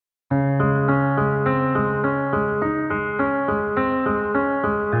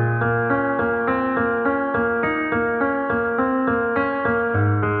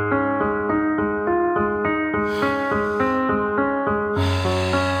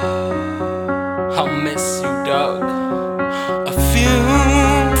miss you, dog. A few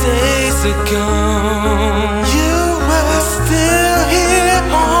days ago, you were still here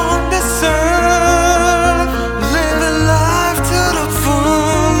on this earth, living life to the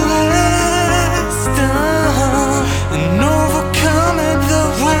fullest, and overcoming the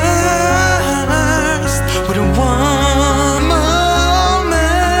worst. With one moment,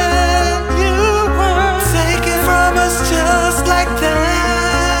 you were taken from us just like that.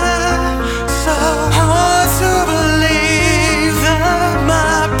 So hard to believe that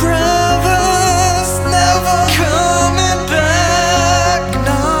my brother's never coming back,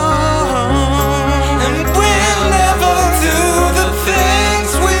 no. And we'll never do the things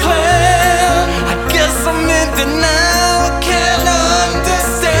we planned. I guess I'm in denial, I can't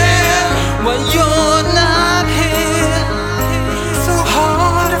understand why you're not here. So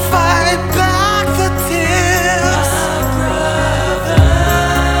hard to fight back the tears.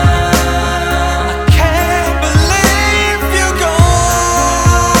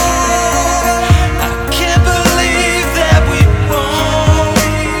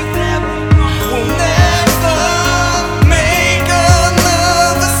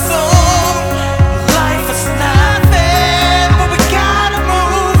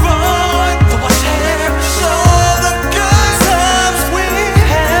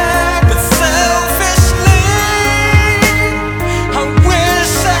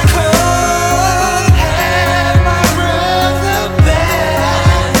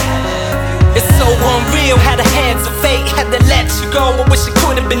 Had the hands of fate, had to let you go. I wish it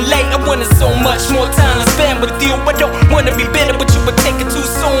could have been late. I wanted so much more time to spend with you. I don't wanna be bitter, but you were taken too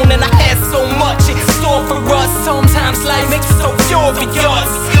soon, and I had so much in store for us. Sometimes life makes it so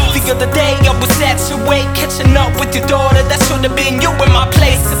furious. The other day I was at your wake, catching up with your daughter. That should have been you in my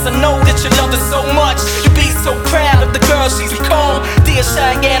place, cause I know that you love her so much. You be so proud of the girl she's become. Dear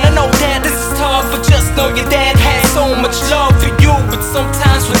Cheyenne, I know that this is tough, but just know your dad had so much love for you. But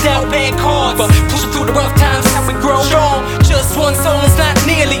sometimes without bad cards, but pushing through the rough times, how we grow strong. Just one song's not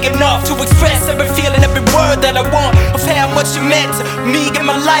nearly enough to express every feeling, every word that I want of how much you meant to me in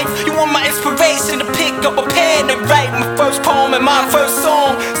my life. You were my inspiration to pick up a pen and write my first poem and my first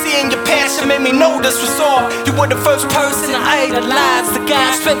song. Seeing your passion made me know this was all. You were the first person I idolized, the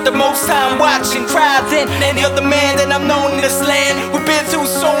guy I spent the most time watching cry than any other man that I've known in this land. We've been through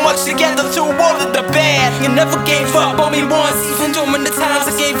so much together, through all of the bad. You never gave up on me once, even during the times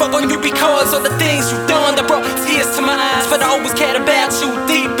I gave up on you because of the things you've done that brought tears to my eyes. But I always cared about you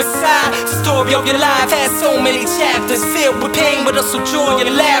deep inside. The story of your life has so many chapters, filled with pain but also joy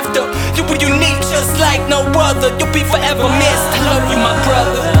and laughter. You were unique just like no other. You'll be forever missed. I love you, my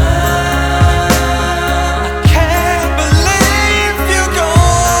brother.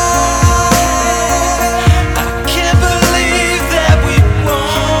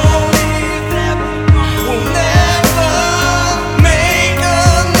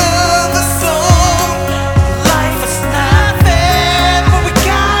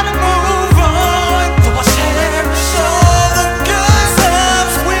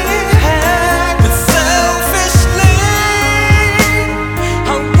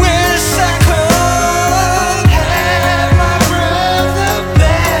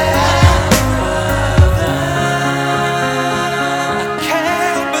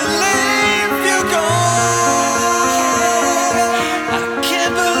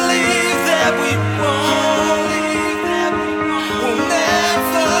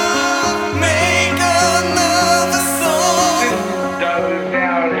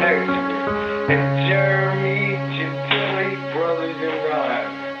 Hexamer and Jeremy.